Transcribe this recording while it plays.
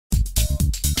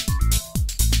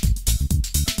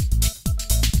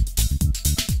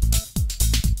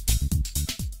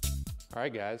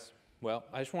right, guys. Well,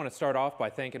 I just want to start off by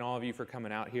thanking all of you for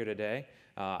coming out here today.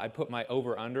 I put my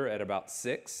over-under at about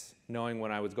 6, knowing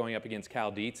when I was going up against Cal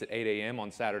Dietz at 8 a.m.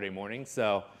 on Saturday morning.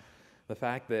 So the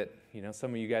fact that, some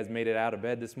of you guys made it out of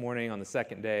bed this morning on the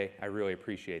second day, I really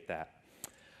appreciate that.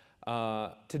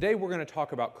 Today we're going to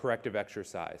talk about corrective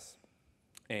exercise.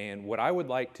 And what I would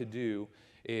like to do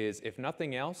is, if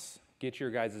nothing else, get your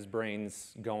guys'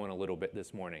 brains going a little bit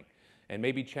this morning and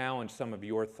maybe challenge some of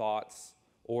your thoughts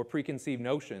or preconceived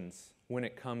notions when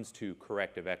it comes to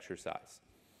corrective exercise.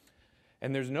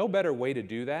 And there's no better way to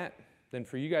do that than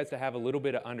for you guys to have a little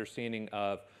bit of understanding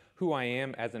of who I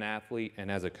am as an athlete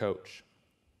and as a coach.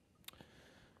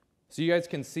 So you guys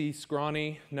can see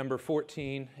scrawny number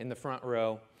 14 in the front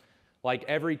row. Like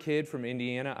every kid from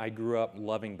Indiana, I grew up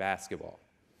loving basketball.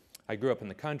 I grew up in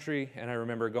the country, and I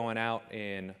remember going out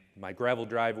in my gravel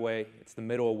driveway, it's the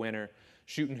middle of winter,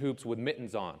 shooting hoops with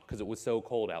mittens on because it was so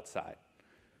cold outside.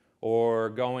 Or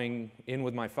going in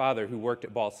with my father, who worked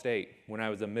at Ball State when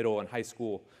I was a middle and high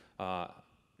school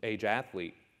age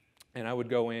athlete. And I would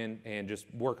go in and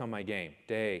just work on my game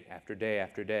day after day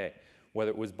after day,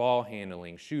 whether it was ball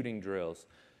handling, shooting drills,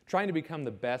 trying to become the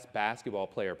best basketball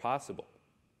player possible.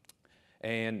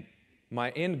 And my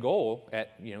end goal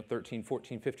at 13,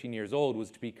 14, 15 years old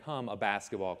was to become a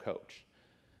basketball coach.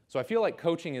 So I feel like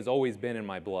coaching has always been in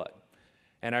my blood.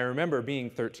 And I remember being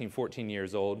 13, 14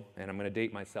 years old, and I'm going to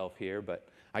date myself here, but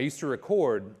I used to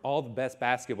record all the best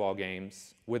basketball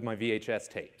games with my VHS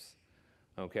tapes,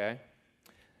 okay?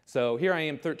 So here I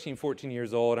am, 13, 14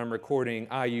 years old. I'm recording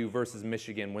IU versus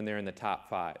Michigan when they're in the top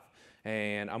 5.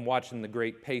 And I'm watching the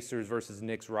great Pacers versus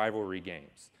Knicks rivalry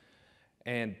games.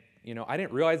 And, I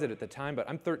didn't realize it at the time, but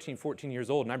I'm 13, 14 years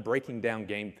old, and I'm breaking down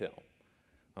game film,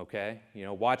 okay?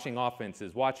 Watching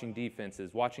offenses, watching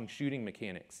defenses, watching shooting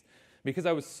mechanics, because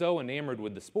I was so enamored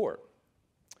with the sport.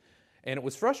 And it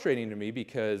was frustrating to me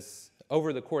because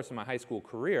over the course of my high school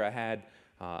career, I had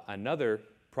another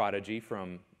prodigy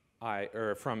from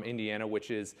Indiana, which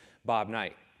is Bob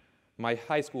Knight. My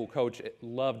high school coach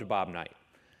loved Bob Knight.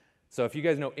 So if you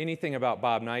guys know anything about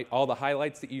Bob Knight, all the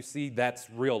highlights that you see, that's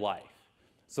real life.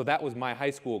 So that was my high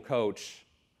school coach,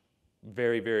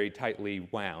 very, very tightly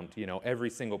wound. Every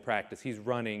single practice, he's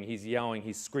running, he's yelling,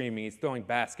 he's screaming, he's throwing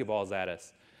basketballs at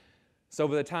us. So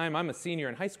by the time I'm a senior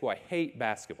in high school, I hate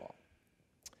basketball.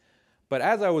 But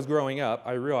as I was growing up,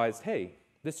 I realized, hey,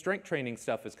 this strength training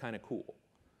stuff is kind of cool.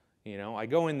 I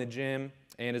go in the gym,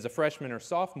 and as a freshman or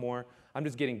sophomore, I'm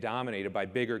just getting dominated by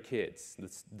bigger kids.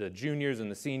 The juniors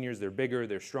and the seniors, they're bigger,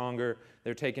 they're stronger,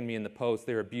 they're taking me in the post,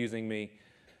 they're abusing me.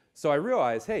 So I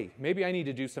realized, hey, maybe I need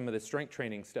to do some of this strength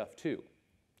training stuff too.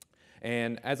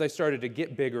 And as I started to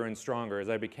get bigger and stronger, as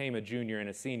I became a junior and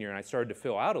a senior, and I started to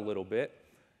fill out a little bit,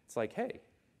 it's like, hey,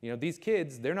 these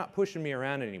kids, they're not pushing me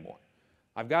around anymore.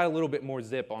 I've got a little bit more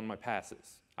zip on my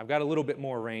passes. I've got a little bit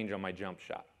more range on my jump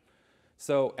shot.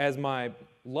 So as my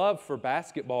love for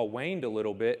basketball waned a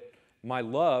little bit, my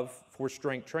love for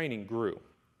strength training grew.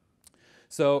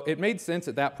 So it made sense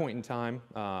at that point in time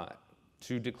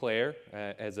to declare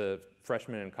as a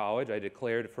freshman in college. I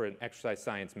declared for an exercise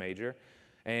science major.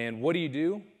 And what do you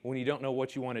do when you don't know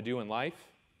what you want to do in life?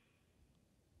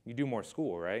 You do more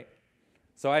school, right?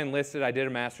 So I enlisted, I did a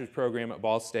master's program at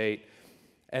Ball State,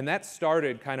 and that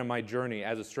started kind of my journey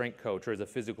as a strength coach or as a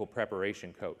physical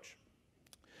preparation coach.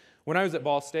 When I was at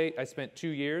Ball State, I spent 2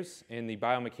 years in the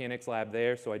biomechanics lab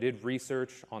there, so I did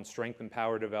research on strength and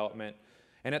power development,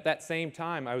 and at that same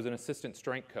time, I was an assistant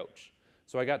strength coach.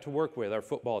 So I got to work with our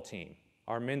football team,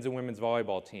 our men's and women's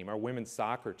volleyball team, our women's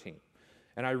soccer team,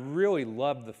 and I really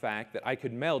loved the fact that I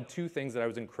could meld two things that I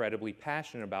was incredibly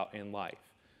passionate about in life.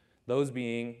 Those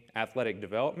being athletic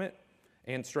development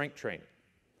and strength training.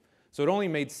 So it only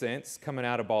made sense coming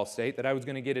out of Ball State that I was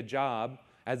going to get a job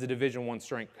as a Division I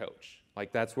strength coach.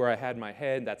 Like that's where I had my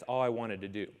head, that's all I wanted to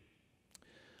do.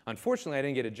 Unfortunately, I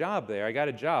didn't get a job there. I got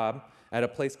a job at a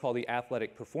place called the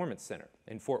Athletic Performance Center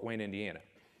in Fort Wayne, Indiana.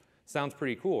 Sounds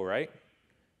pretty cool, right?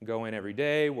 Go in every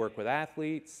day, work with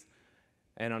athletes,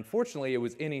 and unfortunately, it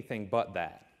was anything but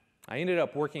that. I ended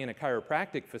up working in a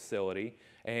chiropractic facility,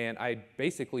 and I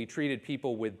basically treated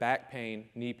people with back pain,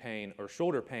 knee pain, or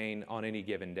shoulder pain on any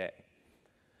given day.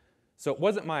 So it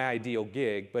wasn't my ideal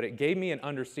gig, but it gave me an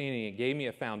understanding, it gave me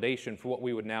a foundation for what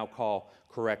we would now call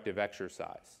corrective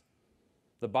exercise.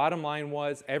 The bottom line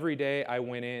was, every day I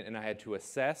went in and I had to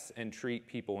assess and treat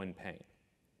people in pain.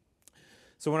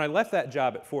 So when I left that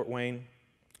job at Fort Wayne,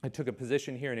 I took a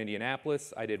position here in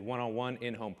Indianapolis. I did one-on-one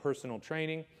in-home personal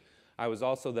training. I was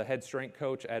also the head strength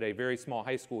coach at a very small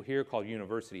high school here called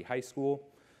University High School.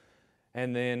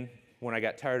 And then when I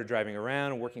got tired of driving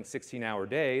around and working 16-hour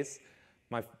days,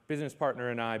 my business partner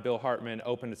and I, Bill Hartman,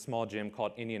 opened a small gym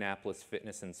called Indianapolis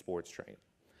Fitness and Sports Training.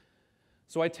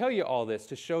 So I tell you all this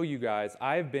to show you guys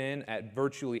I've been at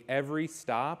virtually every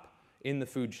stop in the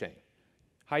food chain.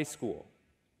 High school,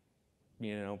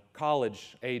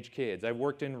 college-age kids. I've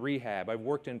worked in rehab. I've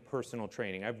worked in personal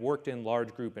training. I've worked in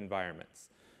large group environments.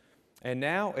 And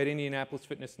now at Indianapolis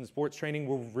Fitness and Sports Training,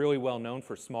 we're really well known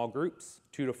for small groups,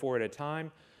 2 to 4 at a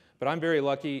time. But I'm very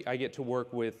lucky I get to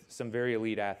work with some very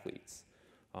elite athletes.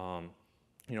 A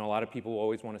lot of people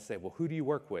always want to say, well, who do you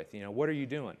work with? What are you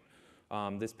doing?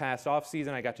 This past off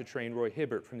season, I got to train Roy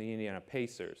Hibbert from the Indiana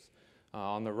Pacers.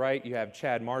 On the right, you have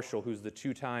Chad Marshall, who's the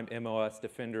 2-time MLS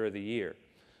Defender of the Year.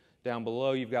 Down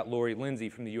below, you've got Lori Lindsay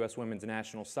from the U.S. Women's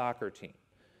National Soccer Team.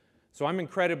 So I'm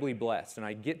incredibly blessed, and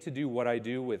I get to do what I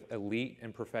do with elite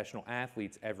and professional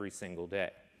athletes every single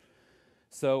day.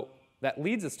 So that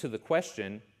leads us to the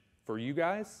question for you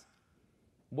guys,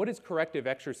 what is corrective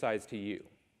exercise to you?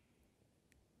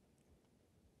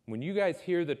 When you guys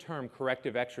hear the term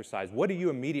corrective exercise, what do you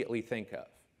immediately think of?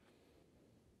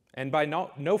 And by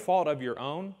no fault of your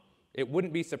own, it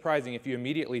wouldn't be surprising if you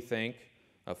immediately think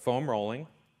of foam rolling,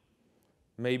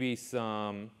 maybe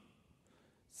some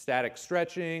static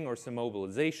stretching or some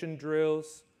mobilization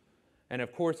drills. And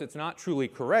of course, it's not truly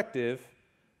corrective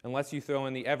unless you throw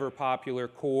in the ever-popular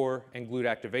core and glute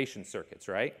activation circuits,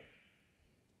 right?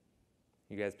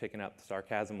 You guys picking up the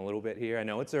sarcasm a little bit here? I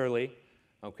know it's early,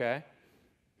 okay?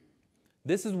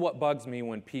 This is what bugs me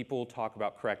when people talk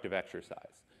about corrective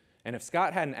exercise. And if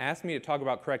Scott hadn't asked me to talk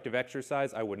about corrective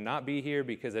exercise, I would not be here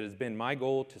because it has been my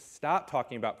goal to stop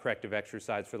talking about corrective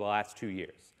exercise for the last 2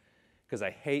 years because I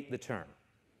hate the term.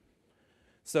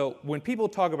 So when people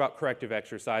talk about corrective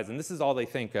exercise, and this is all they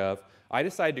think of, I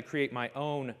decided to create my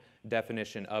own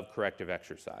definition of corrective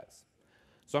exercise.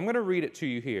 So I'm going to read it to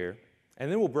you here,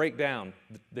 and then we'll break down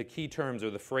the key terms or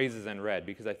the phrases in red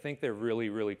because I think they're really,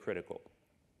 really critical.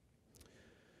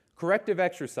 Corrective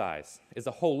exercise is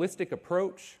a holistic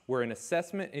approach where an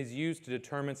assessment is used to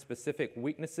determine specific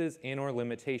weaknesses and/or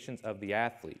limitations of the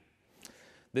athlete.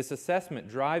 This assessment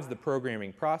drives the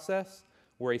programming process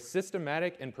where a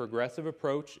systematic and progressive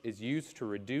approach is used to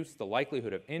reduce the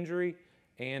likelihood of injury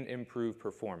and improve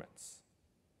performance.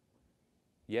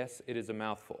 Yes, it is a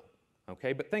mouthful,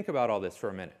 okay? But think about all this for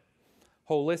a minute.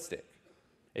 Holistic.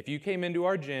 If you came into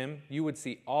our gym, you would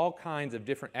see all kinds of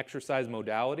different exercise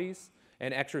modalities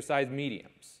and exercise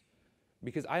mediums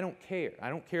because I don't care. I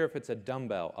don't care if it's a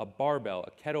dumbbell, a barbell,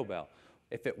 a kettlebell.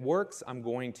 If it works, I'm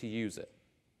going to use it.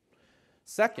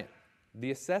 Second, the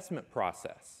assessment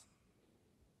process.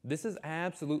 This is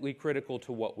absolutely critical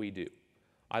to what we do.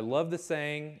 I love the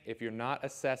saying, if you're not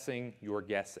assessing, you're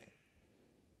guessing.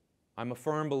 I'm a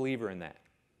firm believer in that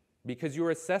because your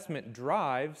assessment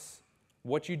drives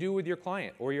what you do with your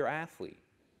client or your athlete.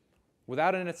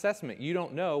 Without an assessment, you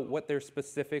don't know what their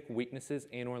specific weaknesses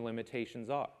and/or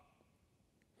limitations are.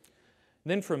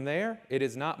 Then from there, it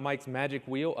is not Mike's magic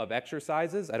wheel of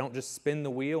exercises. I don't just spin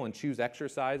the wheel and choose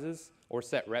exercises or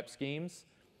set rep schemes.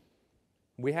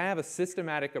 We have a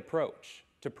systematic approach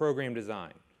to program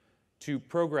design, to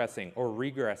progressing or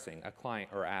regressing a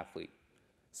client or athlete.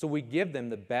 So we give them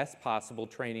the best possible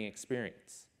training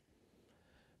experience.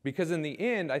 Because in the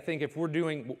end, I think if we're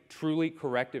doing truly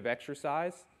corrective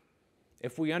exercise,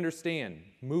 if we understand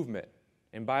movement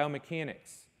and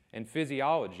biomechanics and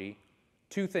physiology,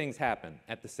 two things happen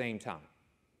at the same time.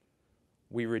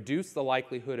 We reduce the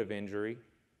likelihood of injury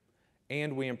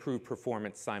and we improve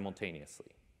performance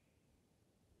simultaneously.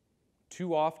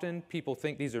 Too often, people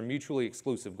think these are mutually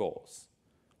exclusive goals.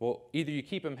 Well, either you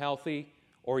keep them healthy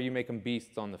or you make them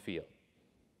beasts on the field.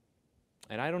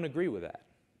 And I don't agree with that.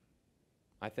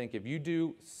 I think if you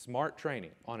do smart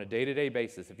training on a day-to-day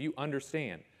basis, if you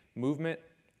understand movement,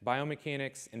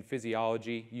 biomechanics, and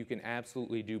physiology, you can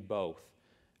absolutely do both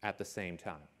at the same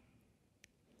time.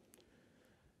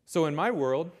 So in my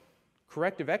world,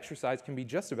 corrective exercise can be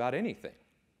just about anything.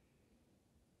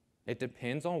 It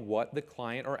depends on what the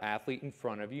client or athlete in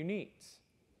front of you needs.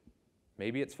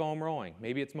 Maybe it's foam rolling,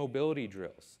 maybe it's mobility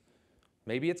drills,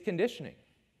 maybe it's conditioning,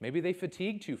 maybe they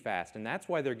fatigue too fast and that's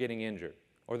why they're getting injured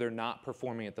or they're not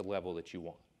performing at the level that you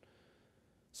want.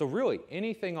 So really,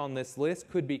 anything on this list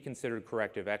could be considered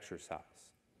corrective exercise.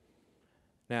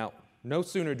 Now, no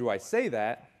sooner do I say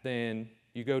that than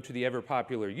you go to the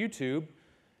ever-popular YouTube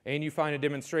and you find a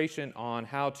demonstration on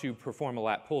how to perform a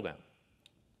lat pull-down.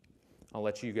 I'll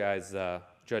let you guys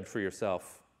judge for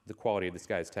yourself the quality of this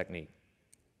guy's technique.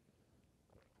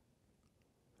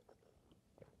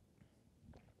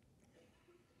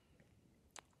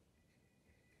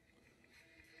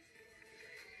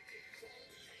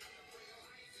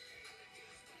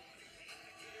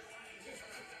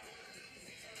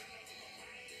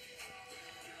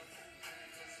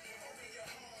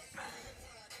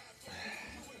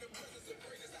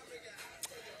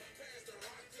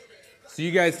 So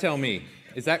you guys tell me,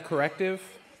 is that corrective?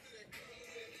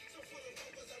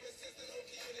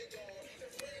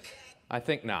 I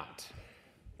think not,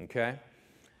 okay?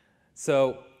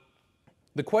 So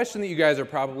the question that you guys are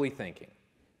probably thinking,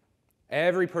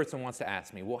 every person wants to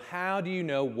ask me, well, how do you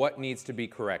know what needs to be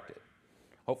corrected?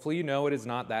 Hopefully you know it is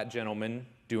not that gentleman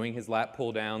doing his lat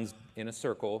pull downs in a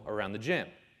circle around the gym.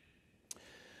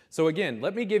 So again,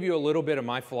 let me give you a little bit of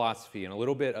my philosophy and a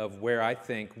little bit of where I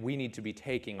think we need to be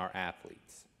taking our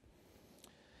athletes.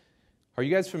 Are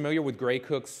you guys familiar with Gray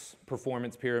Cook's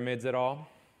performance pyramids at all?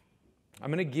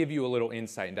 I'm going to give you a little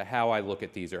insight into how I look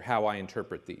at these or how I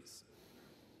interpret these.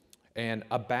 And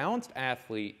a balanced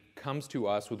athlete comes to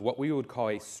us with what we would call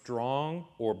a strong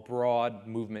or broad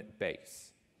movement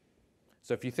base.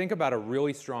 So if you think about a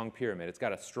really strong pyramid, it's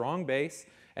got a strong base,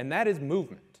 and that is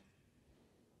movement.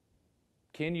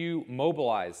 Can you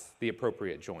mobilize the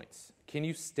appropriate joints? Can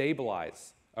you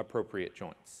stabilize appropriate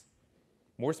joints?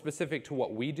 More specific to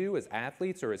what we do as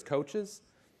athletes or as coaches,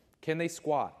 can they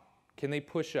squat? Can they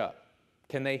push up?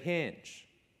 Can they hinge?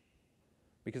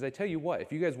 Because I tell you what,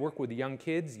 if you guys work with young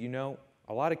kids, you know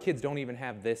a lot of kids don't even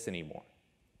have this anymore.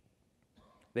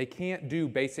 They can't do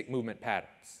basic movement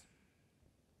patterns.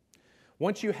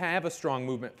 Once you have a strong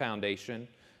movement foundation,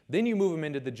 then you move them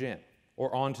into the gym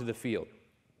or onto the field.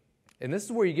 And this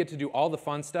is where you get to do all the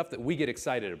fun stuff that we get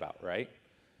excited about, right?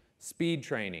 Speed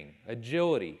training,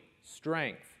 agility,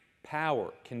 strength,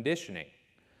 power, conditioning.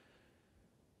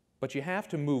 But you have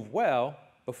to move well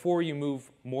before you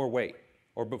move more weight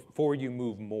or before you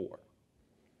move more.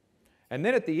 And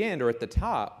then at the end or at the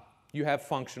top, you have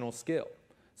functional skill.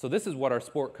 So this is what our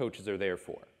sport coaches are there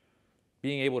for.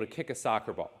 Being able to kick a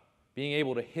soccer ball, being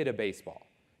able to hit a baseball,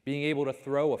 being able to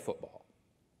throw a football.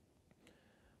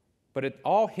 But it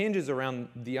all hinges around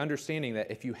the understanding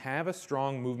that if you have a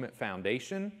strong movement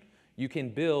foundation, you can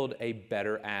build a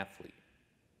better athlete.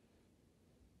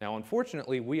 Now,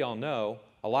 unfortunately, we all know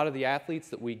a lot of the athletes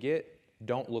that we get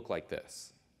don't look like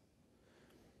this.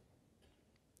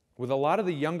 With a lot of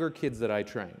the younger kids that I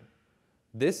train,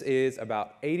 this is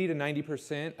about 80 to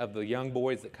 90% of the young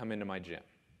boys that come into my gym.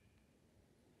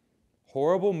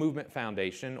 Horrible movement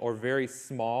foundation or very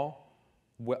small,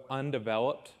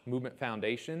 undeveloped movement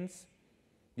foundations,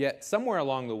 yet somewhere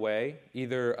along the way,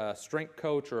 either a strength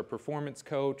coach or a performance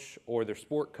coach or their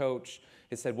sport coach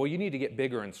has said, well, you need to get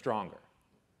bigger and stronger.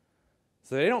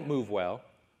 So they don't move well,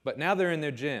 but now they're in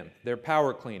their gym, they're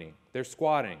power cleaning, they're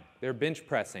squatting, they're bench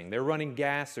pressing, they're running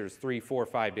gassers 3, 4,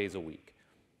 5 days a week.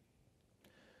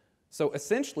 So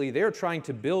essentially, they're trying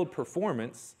to build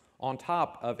performance on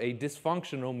top of a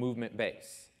dysfunctional movement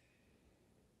base.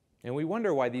 And we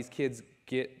wonder why these kids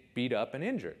get beat up and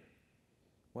injured.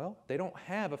 Well, they don't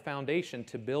have a foundation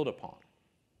to build upon.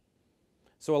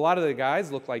 So a lot of the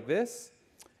guys look like this,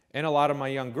 and a lot of my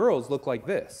young girls look like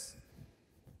this.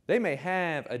 They may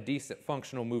have a decent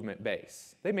functional movement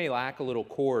base. They may lack a little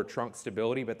core or trunk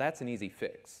stability, but that's an easy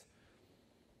fix.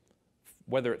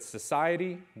 Whether it's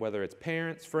society, whether it's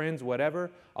parents, friends,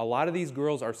 whatever, a lot of these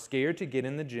girls are scared to get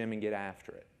in the gym and get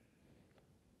after it.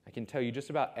 I can tell you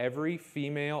just about every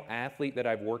female athlete that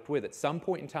I've worked with, at some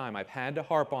point in time, I've had to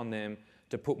harp on them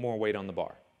to put more weight on the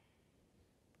bar.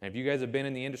 And if you guys have been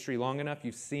in the industry long enough,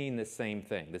 you've seen this same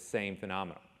thing, this same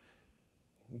phenomenon.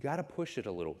 You've got to push it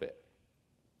a little bit.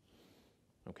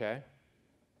 Okay?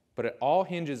 But it all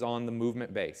hinges on the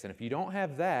movement base. And if you don't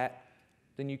have that,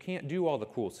 then you can't do all the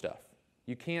cool stuff.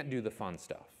 You can't do the fun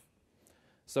stuff.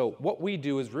 So what we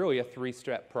do is really a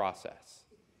 3-step process.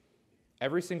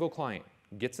 Every single client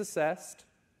gets assessed,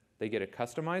 they get a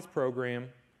customized program,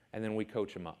 and then we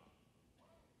coach them up.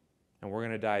 And we're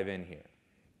going to dive in here,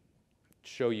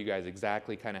 show you guys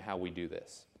exactly kind of how we do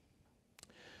this.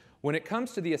 When it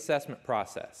comes to the assessment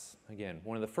process, again,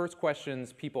 one of the first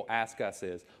questions people ask us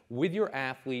is, with your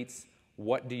athletes,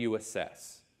 what do you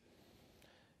assess?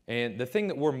 And the thing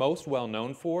that we're most well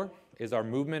known for is our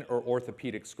movement or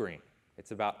orthopedic screen.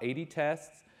 It's about 80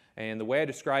 tests, and the way I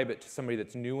describe it to somebody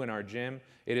that's new in our gym,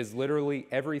 it is literally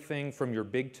everything from your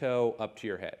big toe up to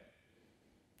your head.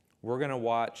 We're going to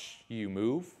watch you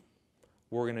move.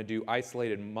 We're going to do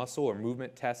isolated muscle or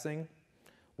movement testing.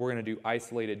 We're going to do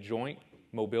isolated joint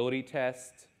mobility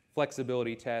tests,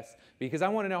 flexibility tests, because I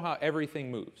want to know how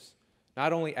everything moves,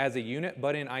 not only as a unit,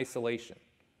 but in isolation,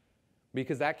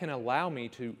 because that can allow me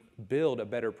to build a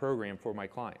better program for my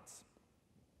clients.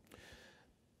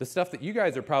 The stuff that you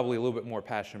guys are probably a little bit more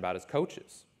passionate about as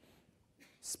coaches: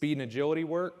 speed and agility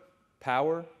work,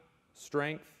 power,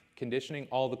 strength, conditioning,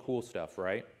 all the cool stuff,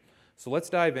 right? So let's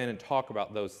dive in and talk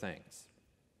about those things.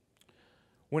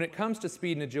 When it comes to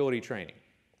speed and agility training,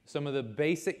 some of the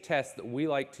basic tests that we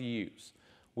like to use,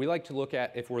 we like to look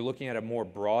at, if we're looking at a more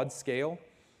broad scale,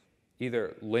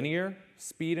 either linear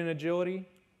speed and agility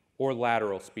or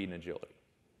lateral speed and agility.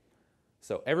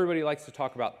 So everybody likes to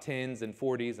talk about 10s and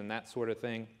 40s and that sort of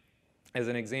thing. As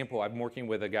an example, I'm working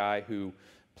with a guy who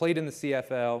played in the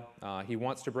CFL. He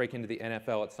wants to break into the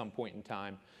NFL at some point in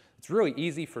time. It's really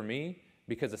easy for me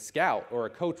because a scout or a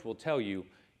coach will tell you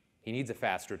he needs a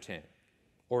faster 10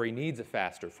 or he needs a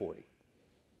faster 40.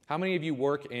 How many of you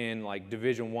work in like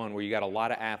Division I where you got a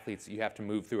lot of athletes that you have to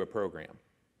move through a program?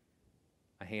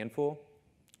 A handful?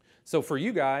 So for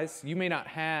you guys, you may not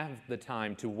have the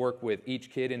time to work with each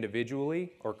kid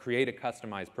individually or create a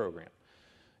customized program.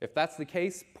 If that's the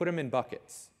case, put them in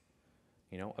buckets.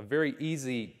 You know, a very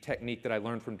easy technique that I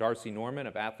learned from Darcy Norman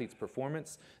of Athletes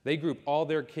Performance, they group all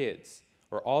their kids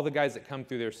or all the guys that come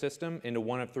through their system into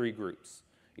one of 3 groups.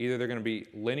 Either they're going to be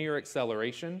linear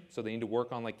acceleration, so they need to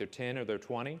work on like their 10 or their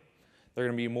 20. They're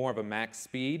going to be more of a max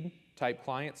speed type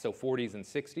client, so 40s and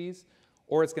 60s,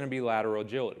 or it's going to be lateral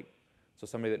agility. So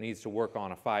somebody that needs to work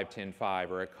on a 5-10-5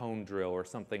 or a cone drill or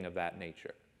something of that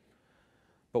nature.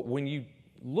 But when you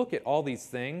look at all these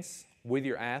things with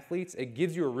your athletes, it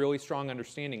gives you a really strong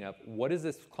understanding of what does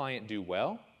this client do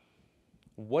well?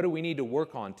 What do we need to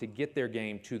work on to get their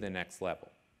game to the next level?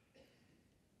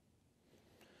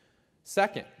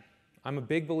 Second, I'm a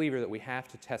big believer that we have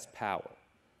to test power,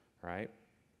 right?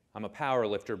 I'm a power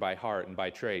lifter by heart and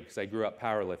by trade because I grew up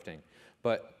powerlifting.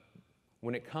 But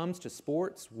when it comes to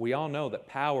sports, we all know that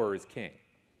power is king.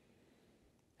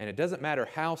 And it doesn't matter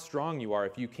how strong you are,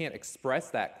 if you can't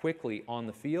express that quickly on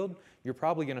the field, you're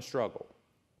probably going to struggle.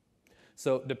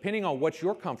 So depending on what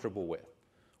you're comfortable with,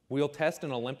 we'll test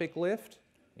an Olympic lift,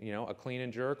 you know, a clean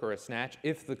and jerk or a snatch,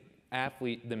 if the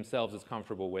athlete themselves is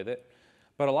comfortable with it.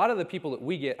 But a lot of the people that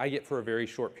we get, I get for a very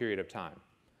short period of time.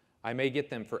 I may get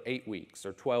them for 8 weeks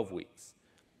or 12 weeks.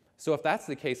 So if that's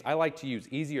the case, I like to use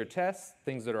easier tests,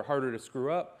 things that are harder to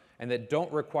screw up, and that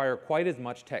don't require quite as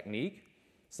much technique,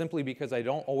 simply because I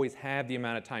don't always have the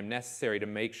amount of time necessary to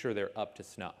make sure they're up to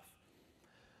snuff.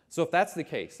 So if that's the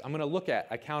case, I'm going to look at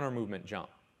a counter movement jump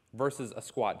versus a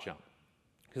squat jump,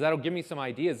 because that'll give me some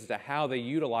ideas as to how they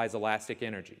utilize elastic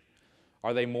energy.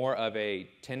 Are they more of a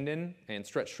tendon and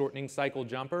stretch shortening cycle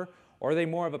jumper, or are they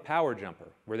more of a power jumper,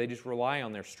 where they just rely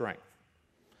on their strength?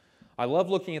 I love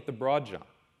looking at the broad jump.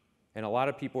 And a lot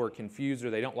of people are confused or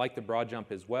they don't like the broad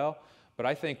jump as well. But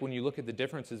I think when you look at the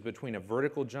differences between a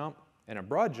vertical jump and a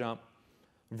broad jump,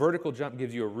 vertical jump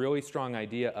gives you a really strong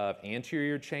idea of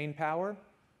anterior chain power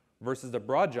versus the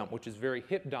broad jump, which is very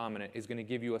hip dominant, is going to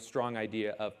give you a strong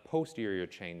idea of posterior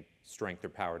chain strength or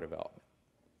power development.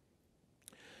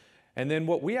 And then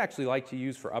what we actually like to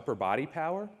use for upper body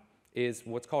power is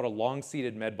what's called a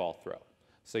long-seated med ball throw.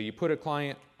 So you put a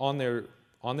client on their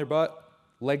butt,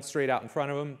 legs straight out in front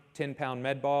of them, 10-pound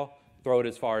med ball, throw it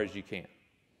as far as you can.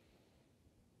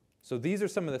 So these are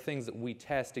some of the things that we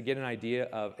test to get an idea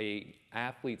of an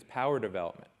athlete's power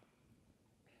development.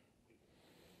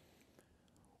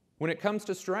 When it comes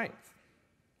to strength,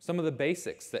 some of the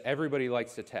basics that everybody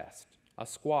likes to test: a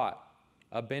squat,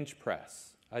 a bench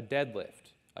press, a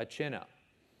deadlift, a chin-up.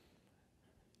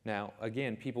 Now,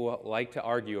 again, people like to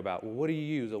argue about, well, what do you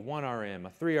use, a 1RM,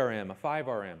 a 3RM, a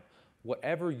 5RM?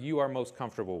 Whatever you are most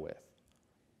comfortable with,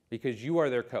 because you are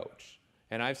their coach.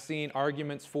 And I've seen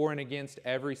arguments for and against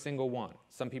every single one.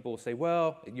 Some people will say,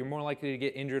 well, you're more likely to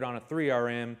get injured on a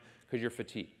 3RM because you're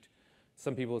fatigued.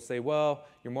 Some people will say, well,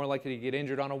 you're more likely to get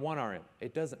injured on a 1RM.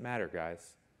 It doesn't matter,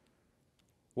 guys.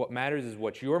 What matters is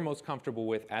what you're most comfortable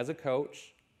with as a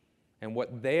coach and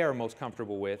what they are most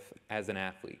comfortable with as an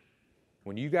athlete.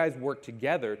 When you guys work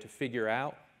together to figure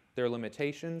out their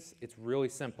limitations, it's really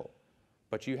simple.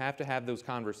 But you have to have those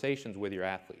conversations with your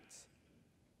athletes.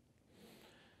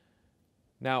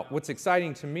 Now, what's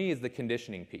exciting to me is the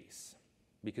conditioning piece.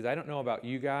 Because I don't know about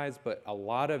you guys, but a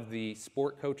lot of the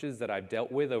sport coaches that I've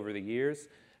dealt with over the years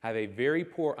have a very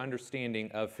poor understanding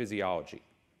of physiology.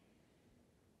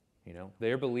 You know,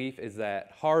 their belief is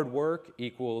that hard work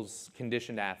equals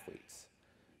conditioned athletes.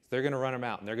 So they're going to run them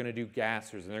out, and they're going to do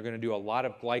gassers, and they're going to do a lot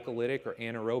of glycolytic or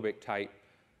anaerobic type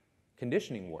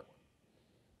conditioning work.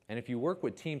 And if you work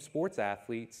with team sports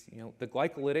athletes, you know, the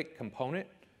glycolytic component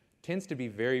tends to be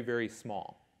very, very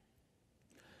small.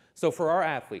 So for our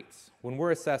athletes, when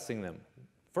we're assessing them,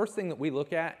 first thing that we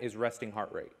look at is resting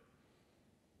heart rate.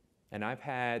 And I've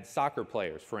had soccer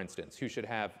players, for instance, who should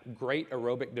have great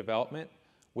aerobic development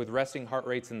with resting heart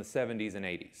rates in the 70s and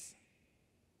 80s.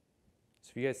 So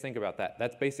if you guys think about that,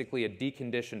 that's basically a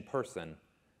deconditioned person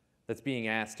that's being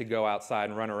asked to go outside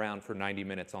and run around for 90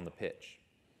 minutes on the pitch.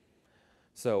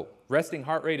 So resting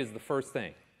heart rate is the first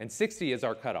thing, and 60 is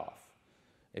our cutoff.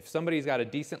 If somebody's got a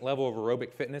decent level of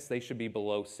aerobic fitness, they should be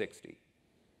below 60.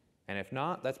 And if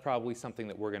not, that's probably something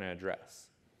that we're going to address.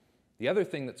 The other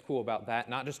thing that's cool about that,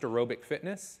 not just aerobic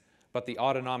fitness, but the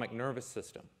autonomic nervous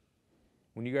system.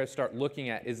 When you guys start looking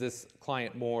at, is this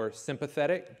client more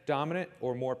sympathetic dominant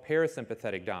or more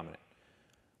parasympathetic dominant?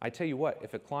 I tell you what,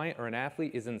 if a client or an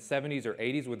athlete is in the 70s or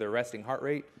 80s with their resting heart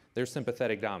rate, they're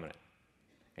sympathetic dominant.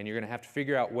 And you're going to have to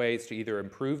figure out ways to either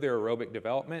improve their aerobic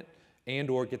development and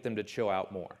or get them to chill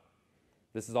out more.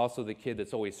 This is also the kid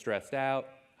that's always stressed out,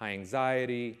 high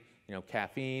anxiety,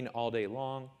 caffeine all day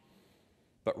long.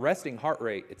 But resting heart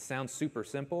rate, it sounds super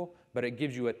simple, but it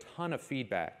gives you a ton of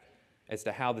feedback as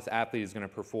to how this athlete is going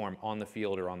to perform on the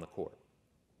field or on the court.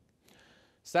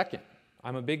 Second,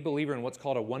 I'm a big believer in what's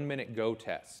called a 1-minute go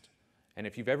test. And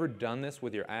if you've ever done this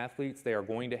with your athletes, they are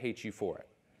going to hate you for it.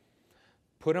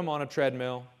 Put them on a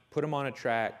treadmill, put them on a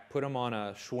track, put them on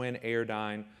a Schwinn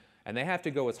Airdyne, and they have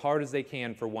to go as hard as they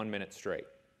can for 1 minute straight.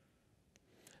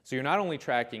 So you're not only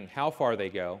tracking how far they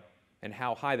go and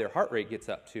how high their heart rate gets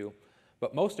up to,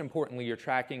 but most importantly, you're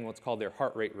tracking what's called their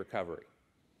heart rate recovery.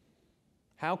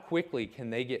 How quickly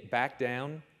can they get back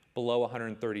down below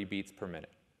 130 beats per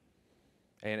minute?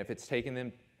 And if it's taking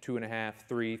them 2.5,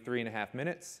 3.5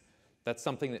 minutes, that's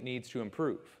something that needs to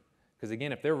improve. Because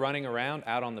again, if they're running around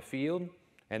out on the field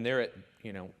and they're at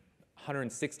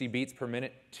 160 beats per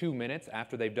minute, 2 minutes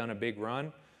after they've done a big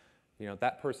run,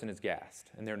 that person is gassed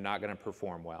and they're not going to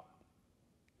perform well.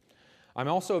 I'm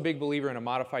also a big believer in a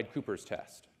modified Cooper's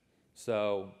test.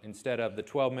 So instead of the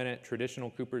 12-minute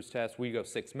traditional Cooper's test, we go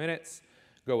 6 minutes,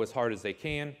 go as hard as they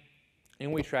can,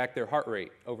 and we track their heart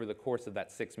rate over the course of that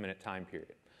 6-minute time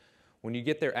period. When you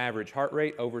get their average heart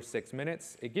rate over 6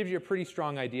 minutes, it gives you a pretty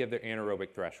strong idea of their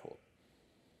anaerobic threshold.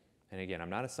 And again, I'm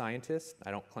not a scientist.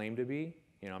 I don't claim to be.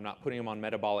 I'm not putting them on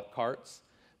metabolic carts.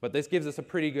 But this gives us a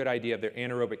pretty good idea of their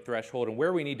anaerobic threshold and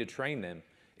where we need to train them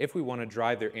if we want to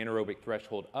drive their anaerobic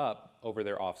threshold up over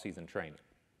their off-season training.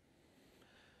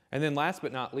 And then last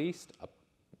but not least,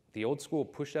 the old school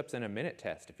push-ups in a minute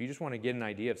test. If you just want to get an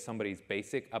idea of somebody's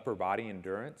basic upper body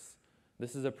endurance,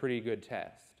 this is a pretty good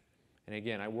test. And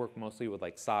again, I work mostly with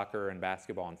like soccer and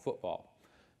basketball and football.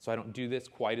 So I don't do this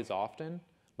quite as often,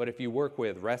 but if you work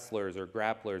with wrestlers or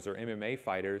grapplers or MMA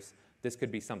fighters, this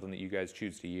could be something that you guys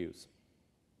choose to use.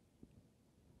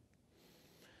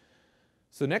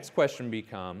 So the next question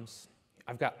becomes,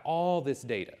 I've got all this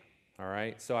data. All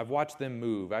right, so I've watched them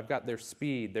move. I've got their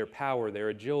speed, their power, their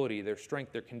agility, their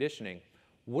strength, their conditioning.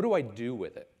 What do I do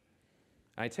with it?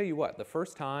 And I tell you what, the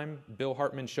first time Bill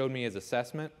Hartman showed me his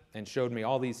assessment and showed me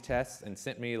all these tests and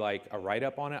sent me like a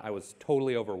write-up on it, I was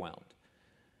totally overwhelmed.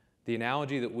 The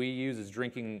analogy that we use is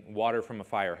drinking water from a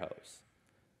fire hose.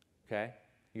 Okay?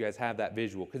 You guys have that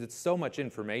visual because it's so much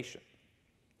information.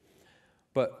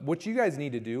 But what you guys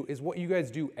need to do is what you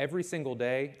guys do every single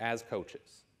day as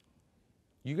coaches.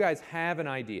 You guys have an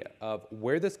idea of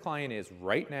where this client is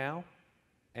right now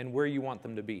and where you want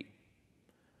them to be.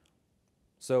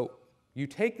 So you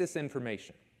take this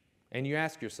information and you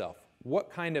ask yourself,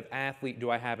 what kind of athlete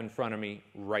do I have in front of me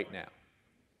right now?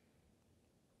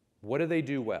 What do they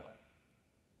do well?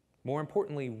 More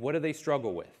importantly, what do they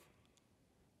struggle with?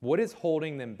 What is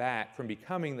holding them back from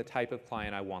becoming the type of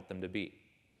client I want them to be?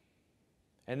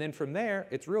 And then from there,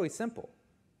 it's really simple.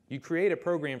 You create a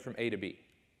program from A to B.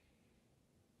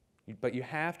 But you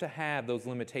have to have those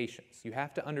limitations. You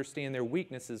have to understand their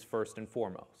weaknesses first and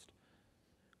foremost.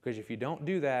 Because if you don't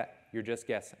do that, you're just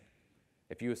guessing.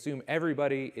 If you assume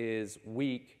everybody is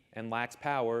weak and lacks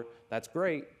power, that's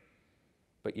great.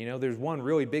 But there's one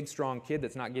really big, strong kid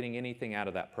that's not getting anything out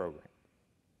of that program.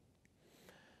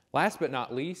 Last but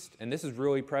not least, and this is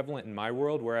really prevalent in my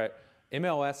world, where at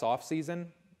MLS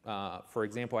off-season, for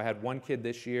example, I had one kid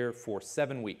this year for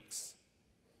 7 weeks.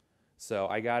 So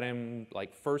I got him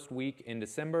like first week in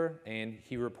December, and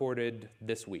he reported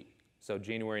this week. So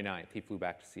January 9th, he flew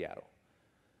back to Seattle.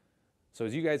 So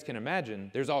as you guys can imagine,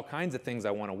 there's all kinds of things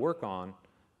I want to work on,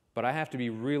 but I have to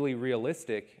be really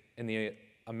realistic in the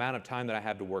amount of time that I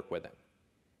have to work with him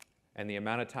and the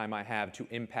amount of time I have to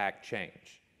impact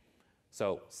change.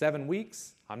 So 7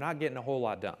 weeks, I'm not getting a whole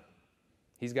lot done.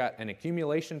 He's got an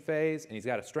accumulation phase, and he's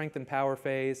got a strength and power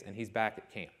phase, and he's back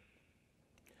at camp.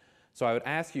 So I would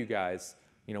ask you guys,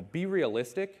 be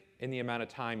realistic in the amount of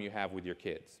time you have with your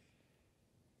kids.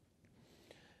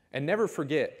 And never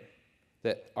forget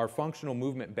that our functional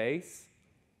movement base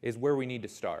is where we need to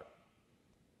start.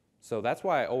 So that's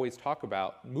why I always talk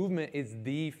about movement is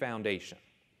the foundation.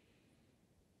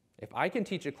 If I can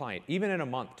teach a client, even in a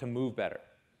month, to move better,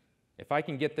 if I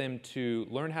can get them to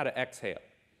learn how to exhale,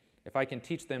 if I can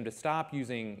teach them to stop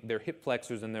using their hip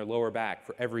flexors and their lower back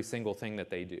for every single thing that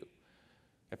they do,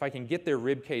 if I can get their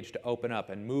rib cage to open up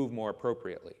and move more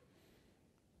appropriately,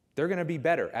 they're going to be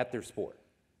better at their sport.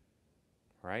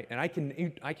 Right? And I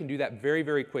can do that very,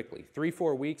 very quickly.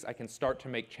 3-4 weeks, I can start to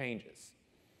make changes.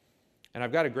 And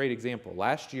I've got a great example.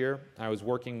 Last year, I was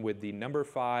working with the number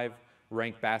 5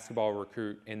 ranked basketball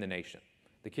recruit in the nation.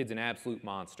 The kid's an absolute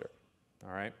monster,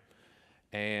 all right?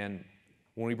 And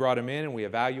when we brought him in and we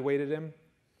evaluated him,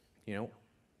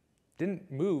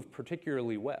 didn't move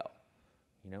particularly well.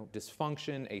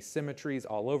 Dysfunction, asymmetries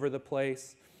all over the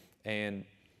place. And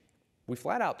we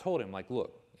flat out told him, like,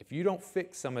 look, if you don't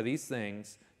fix some of these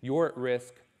things, you're at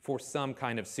risk for some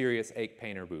kind of serious ache,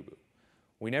 pain, or boo-boo.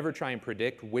 We never try and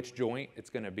predict which joint it's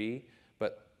going to be,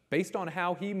 but based on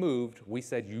how he moved, we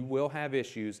said you will have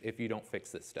issues if you don't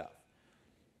fix this stuff.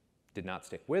 Did not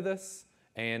stick with us,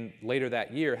 and later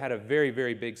that year had a very,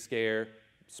 very big scare,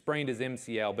 sprained his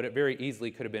MCL, but it very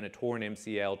easily could have been a torn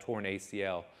MCL, torn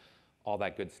ACL, all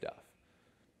that good stuff.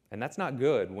 And that's not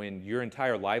good when your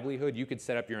entire livelihood, you could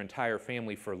set up your entire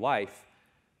family for life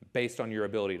based on your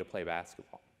ability to play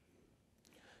basketball.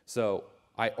 So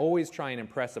I always try and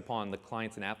impress upon the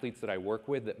clients and athletes that I work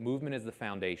with that movement is the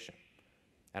foundation.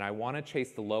 And I want to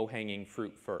chase the low-hanging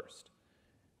fruit first.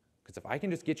 Because if I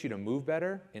can just get you to move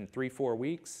better in 3-4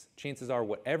 weeks, chances are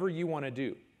whatever you want to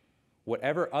do,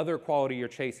 whatever other quality you're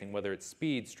chasing, whether it's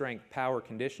speed, strength, power,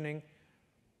 conditioning,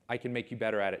 I can make you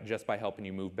better at it just by helping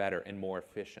you move better and more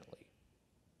efficiently.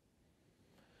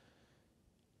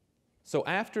 So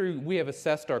after we have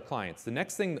assessed our clients, the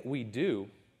next thing that we do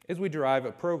is we derive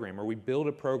a program, or we build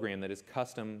a program that is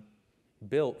custom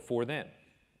built for them.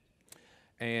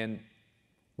 And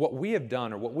what we have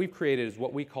done, or what we've created, is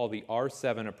what we call the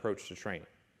R7 approach to training.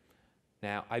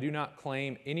 Now, I do not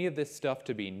claim any of this stuff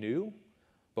to be new,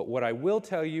 but what I will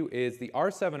tell you is the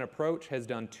R7 approach has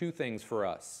done 2 things for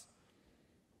us.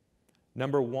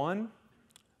 Number 1,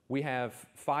 we have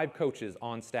 5 coaches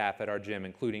on staff at our gym,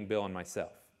 including Bill and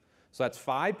myself. So that's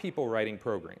 5 people writing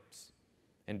programs.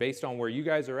 And based on where you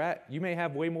guys are at, you may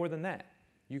have way more than that.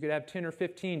 You could have 10 or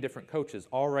 15 different coaches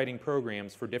all writing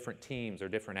programs for different teams or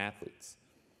different athletes.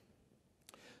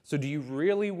 So do you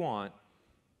really want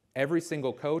every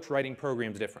single coach writing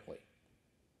programs differently?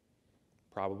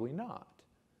 Probably not.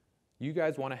 You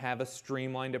guys want to have a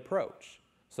streamlined approach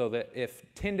so that if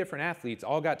 10 different athletes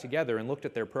all got together and looked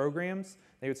at their programs,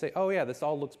 they would say, oh yeah, this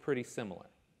all looks pretty similar.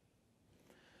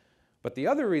 But the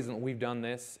other reason that we've done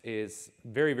this is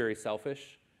very, very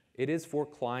selfish. It is for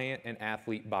client and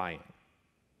athlete buy-in.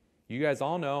 You guys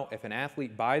all know if an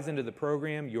athlete buys into the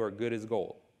program, you are good as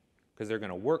gold because they're going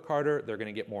to work harder, they're going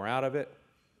to get more out of it.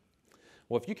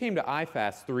 Well, if you came to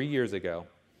IFAST 3 years ago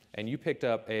and you picked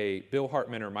up a Bill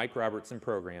Hartman or Mike Robertson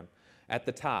program, at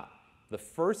the top, the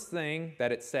first thing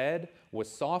that it said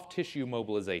was soft tissue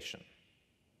mobilization.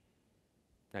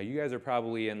 Now, you guys are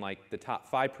probably in like the top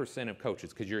 5% of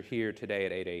coaches because you're here today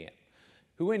at 8 a.m.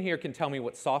 Who in here can tell me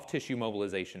what soft tissue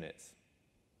mobilization is?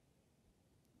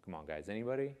 Come on, guys.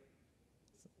 Anybody?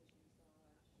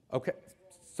 Okay.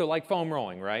 So like foam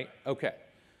rolling, right? Okay.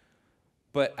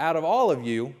 But out of all of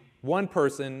you, one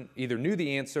person either knew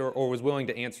the answer or was willing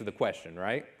to answer the question,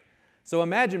 right? So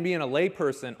imagine being a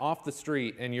layperson off the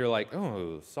street and you're like,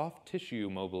 oh, soft tissue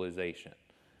mobilization.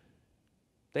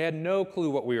 They had no clue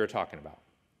what we were talking about.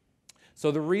 So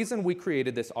the reason we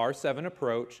created this R7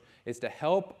 approach is to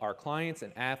help our clients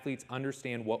and athletes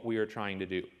understand what we are trying to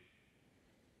do.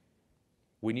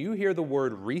 When you hear the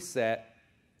word reset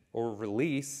or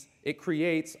release, it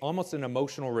creates almost an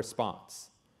emotional response.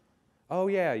 Oh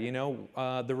yeah,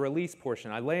 the release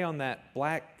portion. I lay on that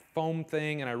black foam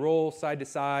thing and I roll side to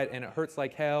side and it hurts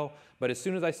like hell, but as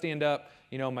soon as I stand up,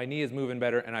 my knee is moving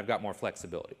better and I've got more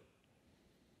flexibility.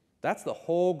 That's the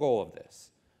whole goal of this.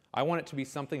 I want it to be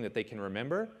something that they can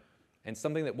remember and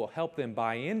something that will help them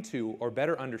buy into or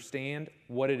better understand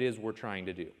what it is we're trying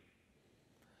to do.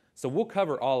 So we'll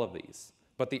cover all of these,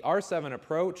 but the R7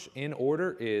 approach in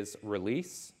order is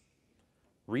release,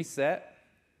 reset,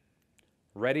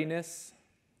 readiness,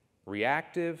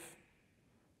 reactive,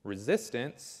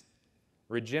 resistance,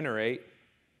 regenerate,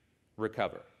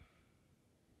 recover.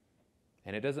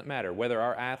 And it doesn't matter whether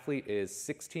our athlete is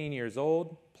 16 years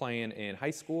old playing in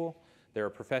high school, they're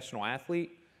a professional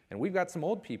athlete, and we've got some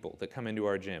old people that come into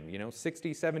our gym,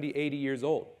 60, 70, 80 years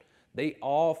old. They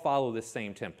all follow this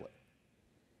same template.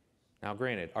 Now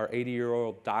granted, our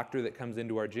 80-year-old doctor that comes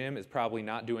into our gym is probably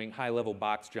not doing high-level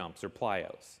box jumps or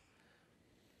plyos.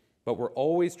 But we're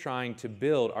always trying to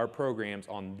build our programs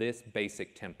on this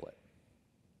basic template.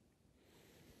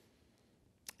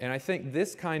 And I think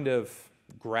this kind of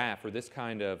graph or this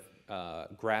kind of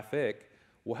graphic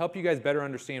will help you guys better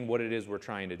understand what it is we're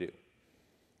trying to do.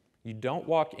 You don't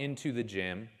walk into the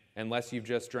gym unless you've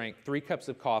just drank 3 cups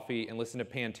of coffee and listened to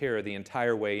Pantera the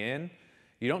entire way in.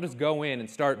 You don't just go in and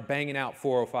start banging out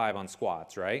 405 on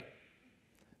squats, right?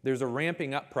 There's a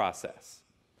ramping up process.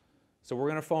 So we're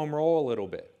going to foam roll a little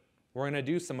bit. We're going to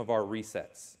do some of our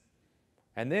resets.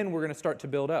 And then we're going to start to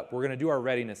build up. We're going to do our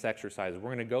readiness exercises. We're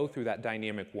going to go through that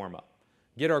dynamic warm-up,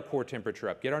 get our core temperature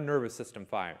up, get our nervous system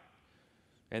firing.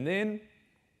 And then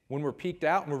when we're peaked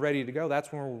out and we're ready to go,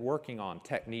 that's when we're working on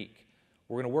technique.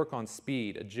 We're going to work on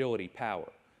speed, agility, power.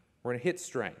 We're going to hit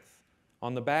strength.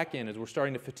 On the back end, as we're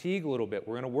starting to fatigue a little bit,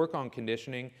 we're going to work on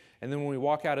conditioning. And then when we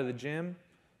walk out of the gym,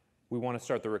 we want to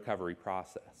start the recovery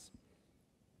process.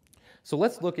 So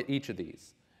let's look at each of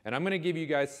these. And I'm going to give you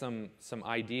guys some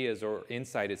ideas or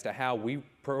insight as to how we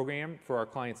program for our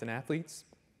clients and athletes.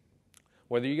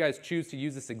 Whether you guys choose to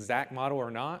use this exact model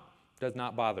or not does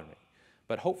not bother me.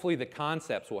 But hopefully the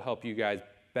concepts will help you guys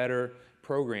better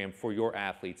program for your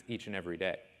athletes each and every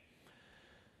day.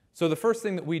 So the first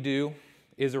thing that we do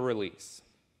is a release.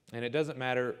 And it doesn't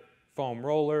matter, foam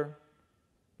roller,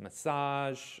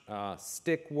 massage,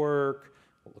 stick work,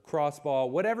 lacrosse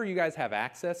ball, whatever you guys have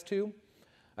access to.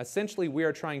 Essentially, we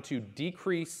are trying to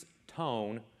decrease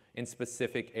tone in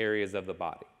specific areas of the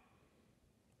body.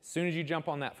 As soon as you jump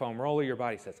on that foam roller, your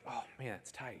body says, oh man,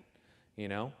 it's tight, you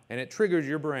know? And it triggers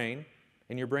your brain,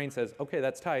 and your brain says, okay,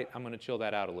 that's tight, I'm gonna chill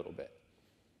that out a little bit.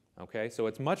 Okay, so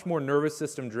it's much more nervous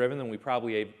system driven than we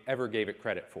probably ever gave it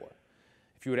credit for.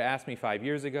 If you would have asked me 5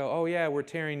 years ago, oh yeah, we're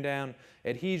tearing down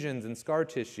adhesions and scar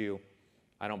tissue,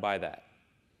 I don't buy that.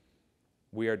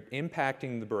 We are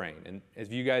impacting the brain. And as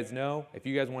you guys know, if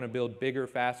you guys want to build bigger,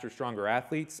 faster, stronger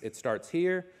athletes, it starts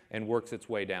here and works its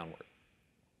way downward.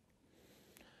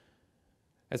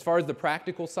 As far as the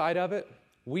practical side of it,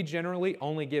 we generally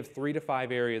only give 3 to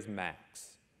 5 areas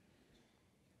max.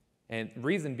 And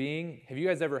reason being, have you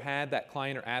guys ever had that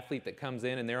client or athlete that comes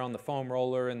in and they're on the foam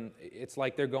roller and it's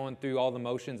like they're going through all the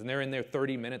motions and they're in there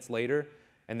 30 minutes later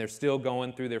and they're still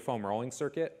going through their foam rolling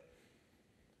circuit?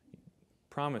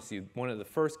 Promise you, one of the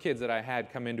first kids that I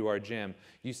had come into our gym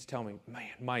used to tell me, man,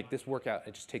 Mike, this workout,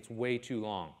 it just takes way too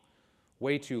long,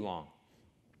 way too long.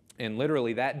 And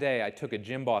literally that day I took a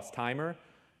Gym Boss timer,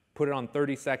 put it on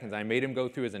 30 seconds. I made him go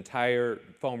through his entire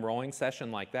foam rolling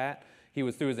session like that. He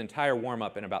was through his entire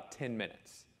warm-up in about 10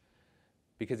 minutes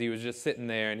because he was just sitting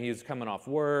there and he was coming off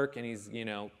work and he's,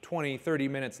 20, 30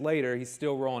 minutes later, he's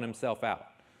still rolling himself out,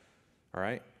 all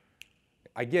right?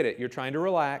 I get it, you're trying to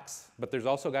relax, but there's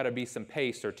also got to be some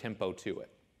pace or tempo to it.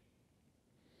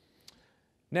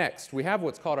 Next, we have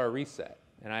what's called our reset,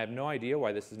 and I have no idea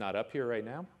why this is not up here right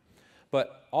now,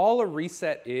 but all a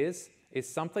reset is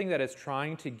something that is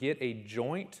trying to get a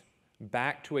joint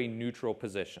back to a neutral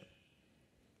position.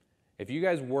 If you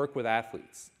guys work with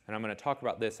athletes, and I'm going to talk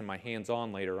about this in my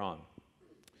hands-on later on,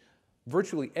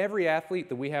 virtually every athlete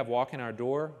that we have walk in our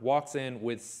door walks in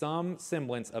with some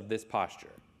semblance of this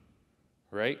posture.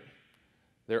 Right?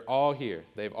 They're all here.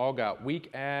 They've all got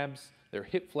weak abs, their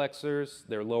hip flexors,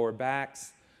 their lower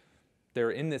backs.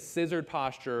 They're in this scissored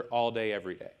posture all day,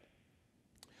 every day.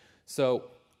 So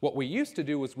what we used to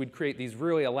do was we'd create these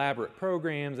really elaborate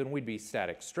programs and we'd be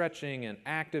static stretching and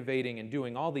activating and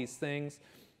doing all these things,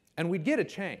 and we'd get a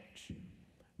change.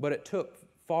 But it took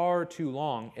far too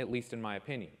long, at least in my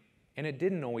opinion, and it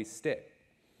didn't always stick.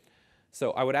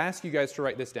 So I would ask you guys to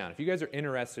write this down. If you guys are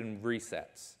interested in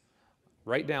resets,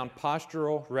 write down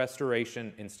Postural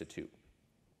Restoration Institute.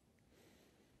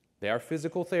 They are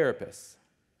physical therapists,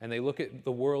 and they look at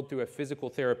the world through a physical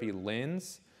therapy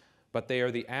lens, but they are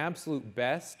the absolute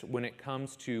best when it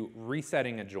comes to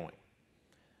resetting a joint.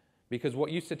 Because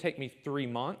what used to take me 3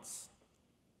 months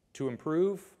to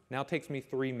improve now takes me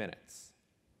 3 minutes.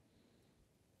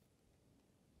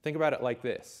 Think about it like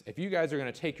this. If you guys are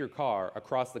going to take your car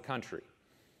across the country,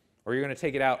 or you're going to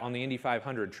take it out on the Indy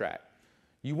 500 track,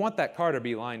 you want that car to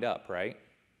be lined up, right?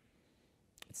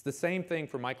 It's the same thing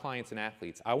for my clients and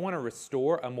athletes. I want to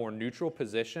restore a more neutral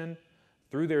position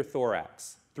through their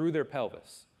thorax, through their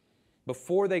pelvis,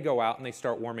 before they go out and they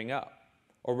start warming up,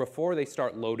 or before they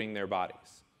start loading their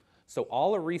bodies. So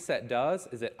all a reset does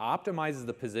is it optimizes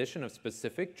the position of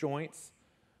specific joints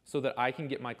so that I can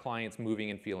get my clients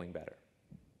moving and feeling better.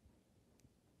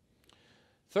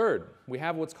 Third, we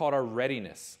have what's called our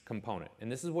readiness component,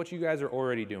 and this is what you guys are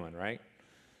already doing, right?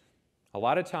 A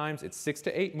lot of times it's 6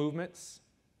 to 8 movements.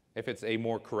 If it's a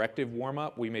more corrective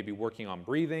warm-up, we may be working on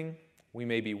breathing. We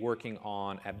may be working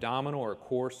on abdominal or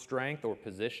core strength or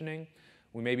positioning.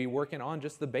 We may be working on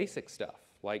just the basic stuff,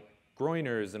 like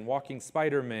groiners and walking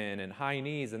Spider-Man and high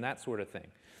knees and that sort of thing.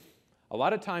 A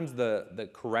lot of times the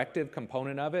corrective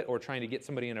component of it, or trying to get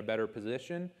somebody in a better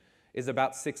position, is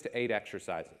about 6 to 8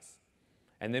 exercises.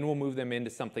 and then we'll move them into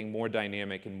something more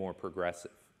dynamic and more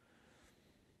progressive.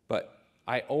 But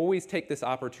I always take this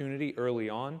opportunity early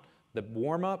on. The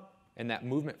warm-up and that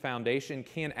movement foundation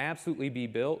can absolutely be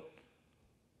built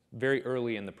very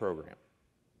early in the program.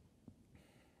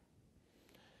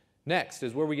 Next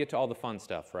is where we get to all the fun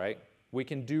stuff, right? We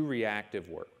can do reactive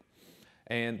work.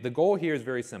 And the goal here is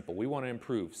very simple. We want to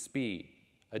improve speed,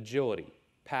 agility,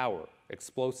 power,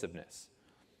 explosiveness,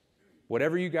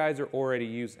 whatever you guys are already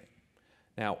using.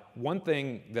 Now, one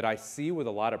thing that I see with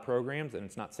a lot of programs, and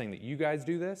it's not saying that you guys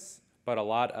do this, but a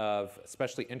lot of,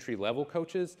 especially entry-level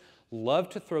coaches, love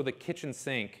to throw the kitchen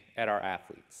sink at our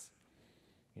athletes.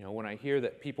 You know, when I hear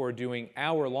that people are doing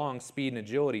hour-long speed and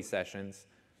agility sessions,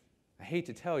 I hate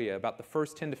to tell you, about the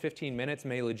first 10 to 15 minutes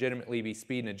may legitimately be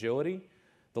speed and agility.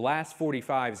 The last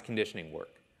 45 is conditioning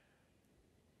work.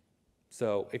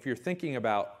 So if you're thinking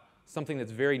about something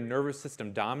that's very nervous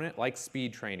system dominant, like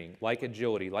speed training, like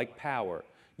agility, like power,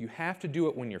 you have to do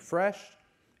it when you're fresh,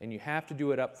 and you have to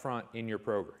do it up front in your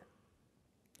program.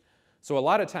 So a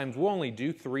lot of times we'll only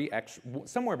do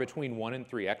somewhere between 1 and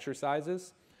 3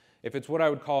 exercises. If it's what I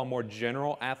would call a more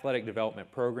general athletic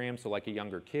development program, so like a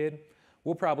younger kid,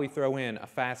 we'll probably throw in a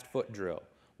fast foot drill.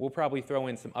 We'll probably throw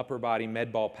in some upper body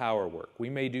med ball power work. We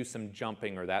may do some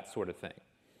jumping or that sort of thing.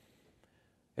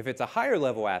 If it's a higher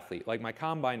level athlete, like my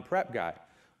combine prep guy,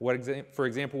 for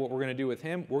example, what we're going to do with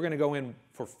him, we're going to go in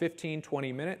for 15,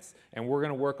 20 minutes, and we're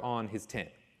going to work on his 10.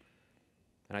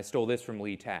 And I stole this from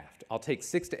Lee Taft. I'll take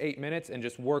 6 to 8 minutes and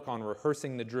just work on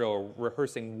rehearsing the drill, or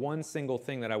rehearsing one single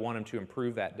thing that I want him to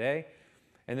improve that day.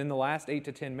 And then the last 8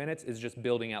 to 10 minutes is just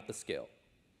building out the skill.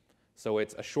 So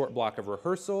it's a short block of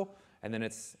rehearsal, and then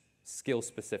it's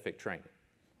skill-specific training.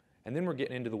 And then we're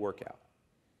getting into the workout.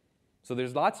 So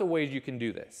there's lots of ways you can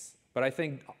do this. But I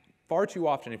think far too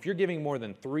often, if you're giving more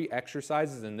than 3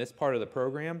 exercises in this part of the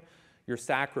program, you're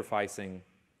sacrificing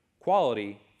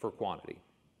quality for quantity.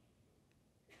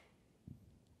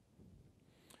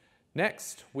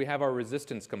 Next, we have our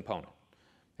resistance component.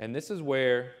 And this is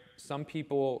where some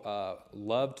people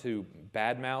love to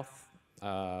badmouth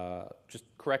just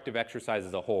corrective exercise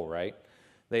as a whole, right?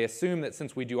 They assume that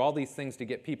since we do all these things to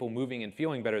get people moving and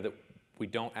feeling better, that we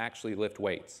don't actually lift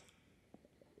weights.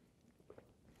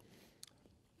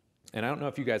 And I don't know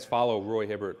if you guys follow Roy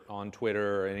Hibbert on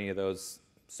Twitter or any of those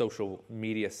social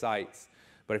media sites,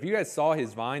 but if you guys saw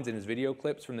his vines and his video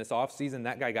clips from this off season,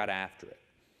 that guy got after it.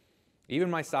 Even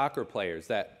my soccer players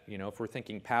that, you know, if we're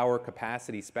thinking power,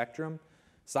 capacity spectrum,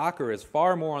 soccer is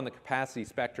far more on the capacity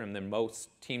spectrum than most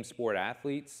team sport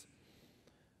athletes.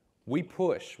 We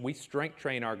push, we strength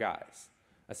train our guys,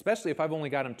 especially if I've only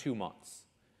got them 2 months.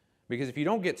 Because if you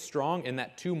don't get strong in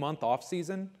that 2-month off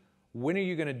season, when are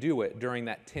you going to do it during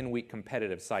that 10-week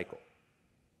competitive cycle?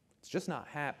 It's just not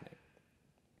happening.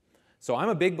 So I'm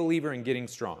a big believer in getting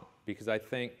strong because I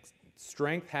think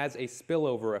strength has a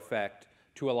spillover effect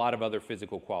to a lot of other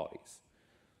physical qualities.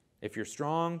 If you're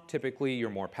strong, typically you're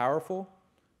more powerful,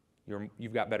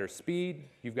 you've got better speed,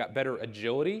 you've got better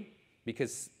agility,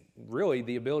 because really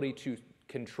the ability to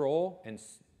control and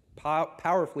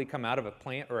powerfully come out of a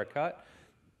plant or a cut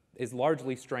is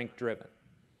largely strength driven.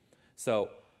 So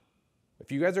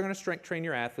if you guys are going to strength train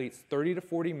your athletes, 30 to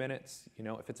 40 minutes, you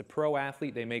know, if it's a pro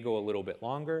athlete, they may go a little bit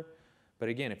longer. But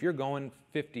again, if you're going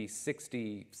 50,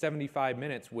 60, 75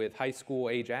 minutes with high school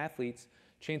age athletes,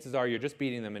 chances are you're just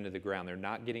beating them into the ground. They're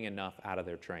not getting enough out of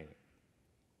their training.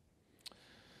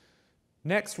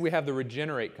 Next, we have the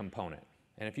regenerate component.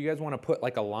 And if you guys want to put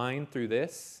like a line through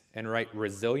this and write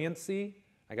resiliency,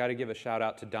 I got to give a shout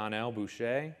out to Donnell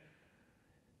Boucher.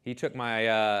 He took my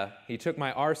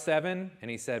R7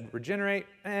 and he said, regenerate,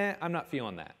 I'm not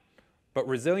feeling that. But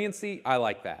resiliency, I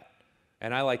like that.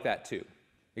 And I like that too.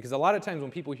 Because a lot of times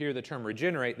when people hear the term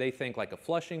regenerate, they think like a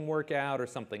flushing workout or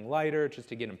something lighter just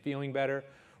to get them feeling better.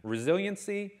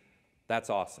 Resiliency, that's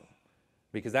awesome.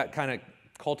 Because that kind of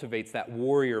cultivates that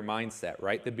warrior mindset,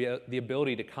 right? The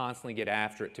ability to constantly get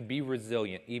after it, to be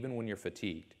resilient even when you're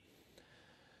fatigued.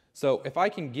 So if I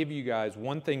can give you guys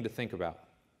one thing to think about,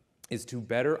 is to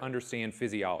better understand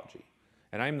physiology.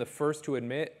 And I'm the first to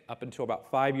admit, up until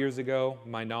about 5 years ago,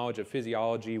 my knowledge of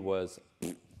physiology was,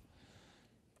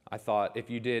 I thought if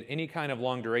you did any kind of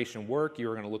long duration work, you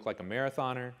were going to look like a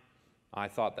marathoner. I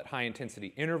thought that high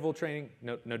intensity interval training,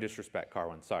 no disrespect,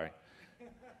 Carwin, sorry.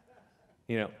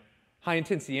 You know, high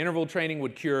intensity interval training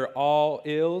would cure all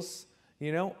ills,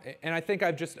 you know, and I think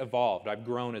I've just evolved. I've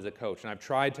grown as a coach, and I've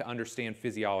tried to understand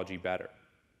physiology better.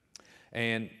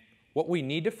 And what we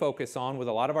need to focus on with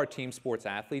a lot of our team sports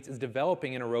athletes is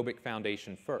developing an aerobic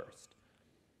foundation first.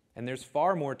 And there's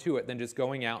far more to it than just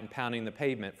going out and pounding the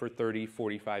pavement for 30,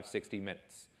 45, 60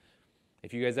 minutes.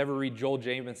 If you guys ever read Joel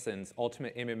Jamieson's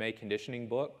Ultimate MMA Conditioning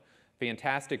book,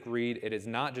 fantastic read. It is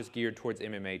not just geared towards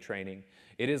MMA training.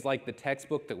 It is like the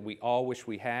textbook that we all wish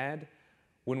we had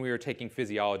when we were taking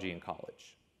physiology in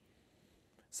college.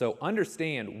 So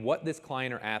understand what this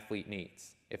client or athlete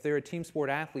needs. If they're a team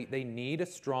sport athlete, they need a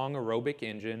strong aerobic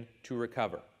engine to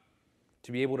recover,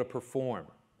 to be able to perform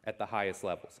at the highest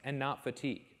levels and not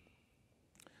fatigue.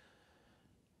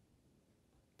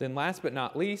 Then last but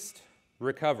not least,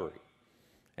 recovery.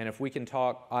 And if we can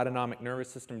talk autonomic nervous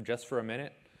system just for a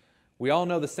minute, we all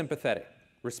know the sympathetic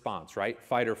response, right?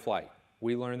 Fight or flight.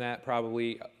 We learned that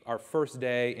probably our first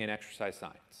day in exercise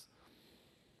science.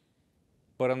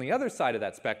 But on the other side of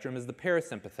that spectrum is the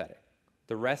parasympathetic,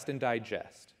 the rest and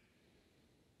digest.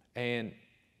 And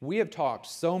we have talked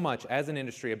so much as an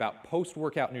industry about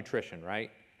post-workout nutrition, right?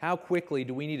 How quickly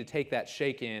do we need to take that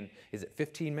shake in? Is it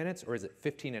 15 minutes or is it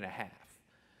 15 and a half?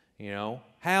 You know,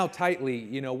 how tightly,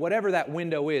 you know, whatever that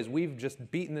window is, we've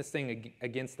just beaten this thing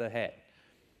against the head.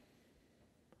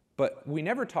 But we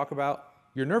never talk about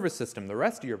your nervous system, the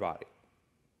rest of your body.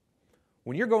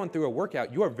 When you're going through a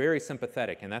workout, you are very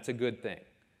sympathetic, and that's a good thing.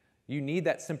 You need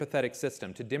that sympathetic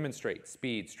system to demonstrate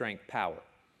speed, strength, power.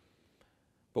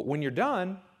 But when you're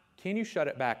done, can you shut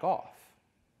it back off?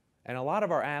 And a lot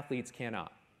of our athletes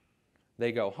cannot.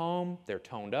 They go home, they're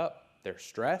toned up, they're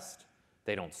stressed,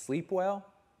 they don't sleep well,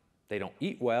 they don't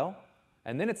eat well,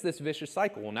 and then it's this vicious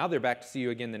cycle. Well, now they're back to see you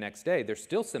again the next day. They're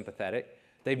still sympathetic.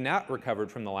 They've not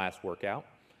recovered from the last workout.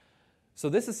 So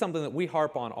this is something that we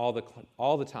harp on all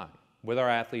the time with our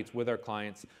athletes, with our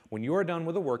clients. When you're done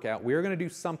with a workout, we're going to do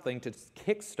something to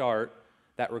kickstart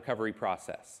that recovery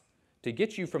process, to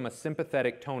get you from a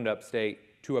sympathetic, toned-up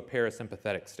state to a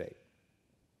parasympathetic state.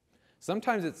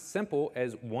 Sometimes it's simple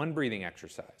as one breathing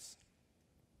exercise.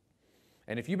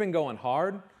 And if you've been going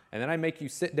hard, and then I make you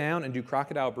sit down and do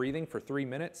crocodile breathing for 3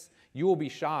 minutes, you will be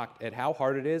shocked at how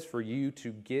hard it is for you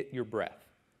to get your breath,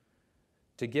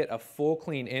 to get a full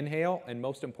clean inhale, and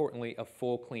most importantly, a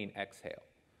full clean exhale.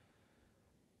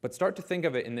 But start to think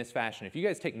of it in this fashion. If you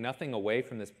guys take nothing away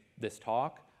from this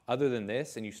talk other than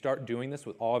this, and you start doing this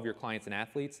with all of your clients and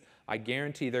athletes, I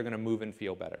guarantee they're going to move and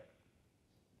feel better.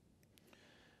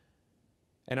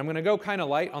 And I'm going to go kind of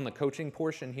light on the coaching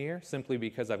portion here, simply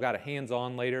because I've got a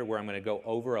hands-on later where I'm going to go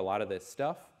over a lot of this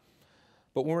stuff.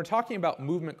 But when we're talking about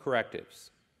movement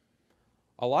correctives,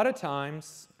 a lot of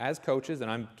times as coaches, and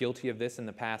I'm guilty of this in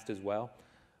the past as well,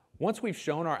 once we've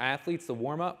shown our athletes the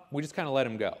warm-up, we just kind of let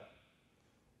them go.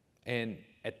 And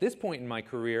at this point in my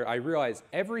career, I realize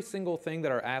every single thing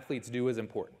that our athletes do is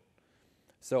important.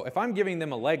 So if I'm giving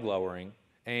them a leg lowering,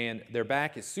 and their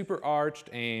back is super arched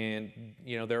and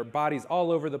their body's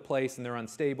all over the place and they're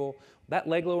unstable, that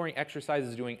leg lowering exercise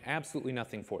is doing absolutely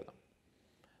nothing for them.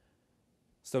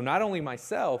 So not only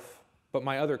myself, but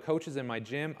my other coaches in my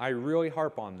gym, I really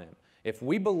harp on them. If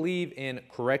we believe in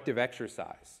corrective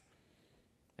exercise,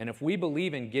 and if we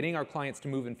believe in getting our clients to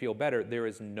move and feel better, there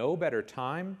is no better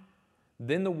time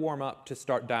than the warm-up to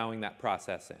start dialing that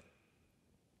process in.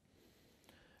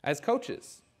 As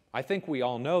coaches, I think we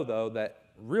all know, though, that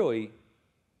really,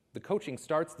 the coaching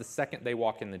starts the second they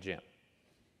walk in the gym.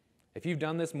 If you've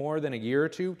done this more than a year or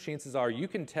two, chances are you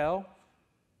can tell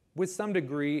with some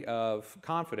degree of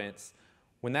confidence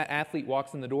when that athlete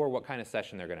walks in the door what kind of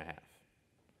session they're going to have.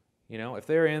 You know, if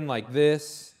they're in like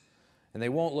this and they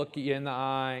won't look you in the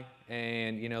eye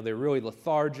and, they're really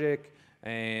lethargic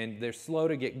and they're slow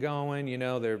to get going,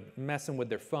 they're messing with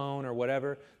their phone or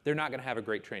whatever, they're not going to have a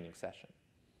great training session.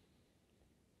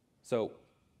 So,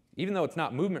 even though it's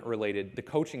not movement related, the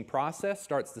coaching process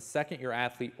starts the second your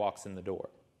athlete walks in the door.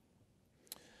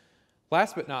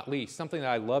 Last but not least, something that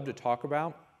I love to talk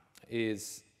about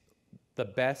is the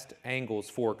best angles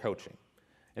for coaching.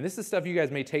 And this is stuff you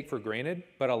guys may take for granted,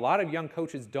 but a lot of young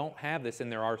coaches don't have this in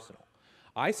their arsenal.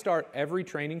 I start every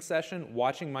training session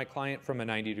watching my client from a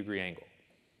 90-degree angle.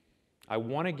 I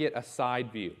want to get a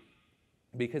side view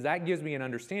because that gives me an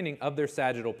understanding of their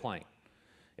sagittal plane.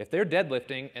 If they're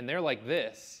deadlifting and they're like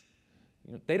this,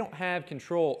 they don't have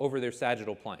control over their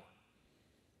sagittal plane.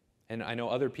 And I know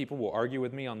other people will argue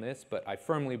with me on this, but I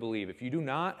firmly believe if you do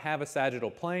not have a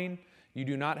sagittal plane, you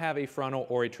do not have a frontal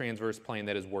or a transverse plane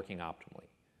that is working optimally.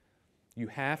 You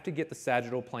have to get the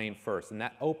sagittal plane first, and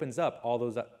that opens up all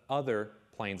those other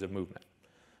planes of movement.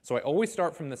 So I always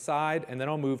start from the side, and then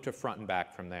I'll move to front and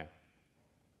back from there.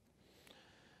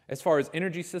 As far as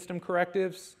energy system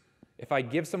correctives, if I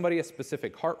give somebody a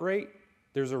specific heart rate,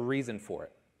 there's a reason for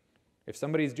it. If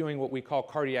somebody's doing what we call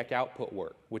cardiac output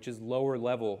work, which is lower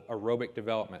level aerobic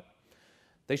development,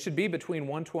 they should be between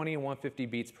 120 and 150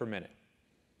 beats per minute.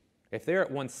 If they're at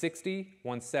 160,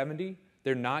 170,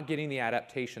 they're not getting the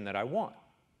adaptation that I want.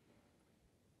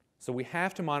 So we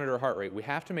have to monitor heart rate. We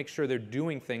have to make sure they're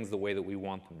doing things the way that we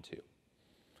want them to.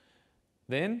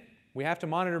 Then we have to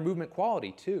monitor movement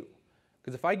quality too.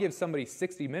 Because if I give somebody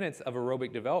 60 minutes of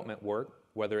aerobic development work,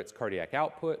 whether it's cardiac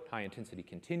output, high intensity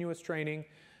continuous training,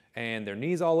 and their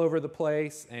knees all over the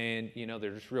place, and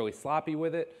they're just really sloppy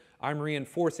with it, I'm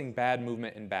reinforcing bad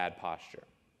movement and bad posture.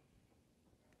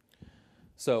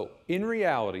 So in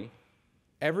reality,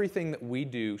 everything that we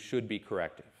do should be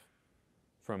corrective.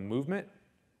 From movement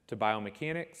to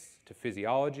biomechanics to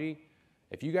physiology.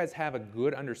 If you guys have a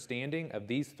good understanding of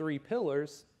these three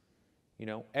pillars,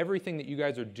 everything that you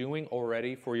guys are doing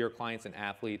already for your clients and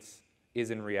athletes is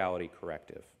in reality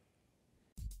corrective.